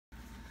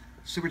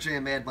Super J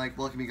and Mad Mike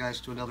welcome you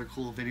guys to another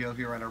cool video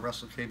here on our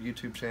WrestleKave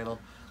YouTube channel.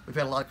 We've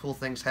had a lot of cool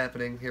things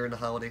happening here in the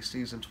holiday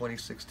season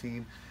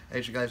 2016.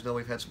 As you guys know,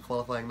 we've had some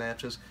qualifying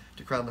matches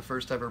to crown the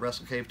first ever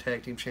WrestleKave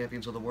Tag Team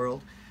Champions of the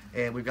world.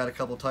 And we've got a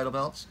couple title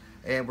belts,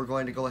 and we're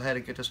going to go ahead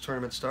and get this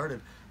tournament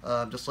started.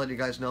 Just letting you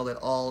guys know that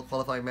all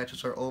qualifying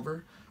matches are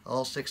over.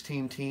 All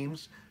 16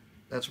 teams,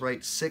 that's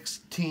right,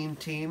 16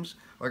 teams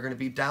are going to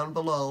be down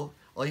below.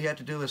 All you have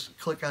to do is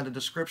click on the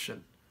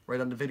description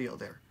right on the video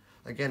there.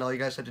 Again, all you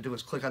guys have to do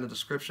is click on the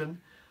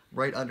description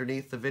right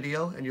underneath the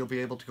video, and you'll be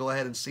able to go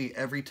ahead and see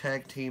every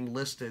tag team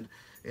listed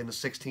in the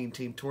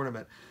 16-team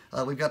tournament.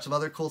 We've got some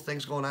other cool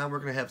things going on. We're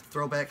going to have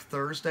Throwback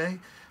Thursday,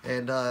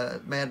 and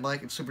Mad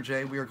Mike and Super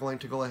J, we are going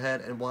to go ahead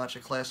and watch a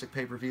classic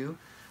pay-per-view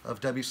of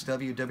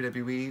WCW,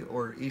 WWE,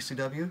 or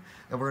ECW,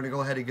 and we're going to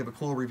go ahead and give a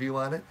cool review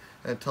on it,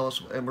 and tell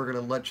us, and we're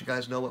going to let you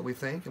guys know what we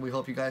think, and we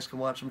hope you guys can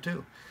watch them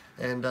too.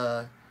 And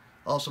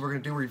also, we're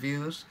going to do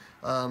reviews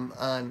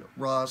on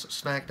Raws,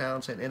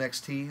 SmackDowns, and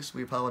NXTs.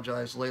 We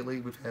apologize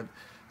lately. We've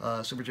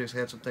had Super J's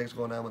had some things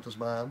going on with his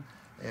mom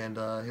and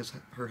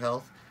her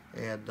health,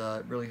 and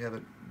really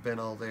haven't been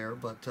all there.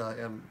 But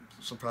and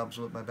some problems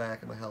with my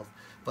back and my health.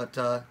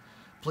 But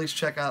please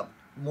check out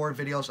more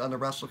videos on the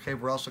WrestleKave.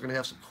 We're also going to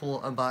have some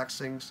cool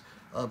unboxings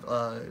of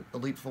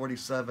Elite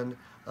 47,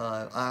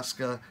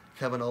 Asuka,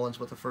 Kevin Owens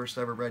with the first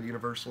ever Red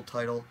Universal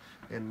title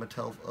in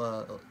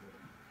Mattel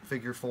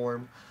figure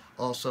form.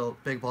 Also,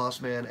 Big Boss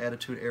Man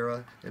Attitude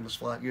Era in the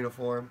SWAT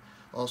uniform.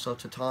 Also,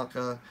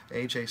 Tatanka,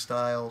 AJ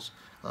Styles.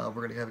 We're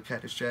going to have a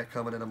Cactus Jack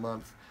coming in a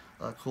month.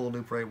 Cool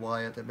new Bray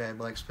Wyatt that Mad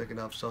Mike's picking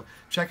up. So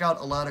check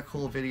out a lot of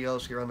cool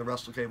videos here on the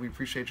WrestleKave. We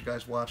appreciate you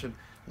guys watching.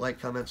 Like,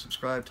 comment,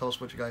 subscribe. Tell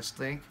us what you guys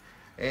think.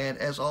 And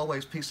as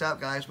always, peace out,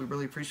 guys. We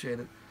really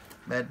appreciate it.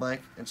 Mad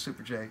Mike and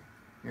Super J,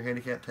 your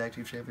handicap tag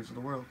team champions of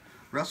the world.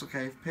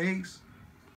 WrestleKave. Peace.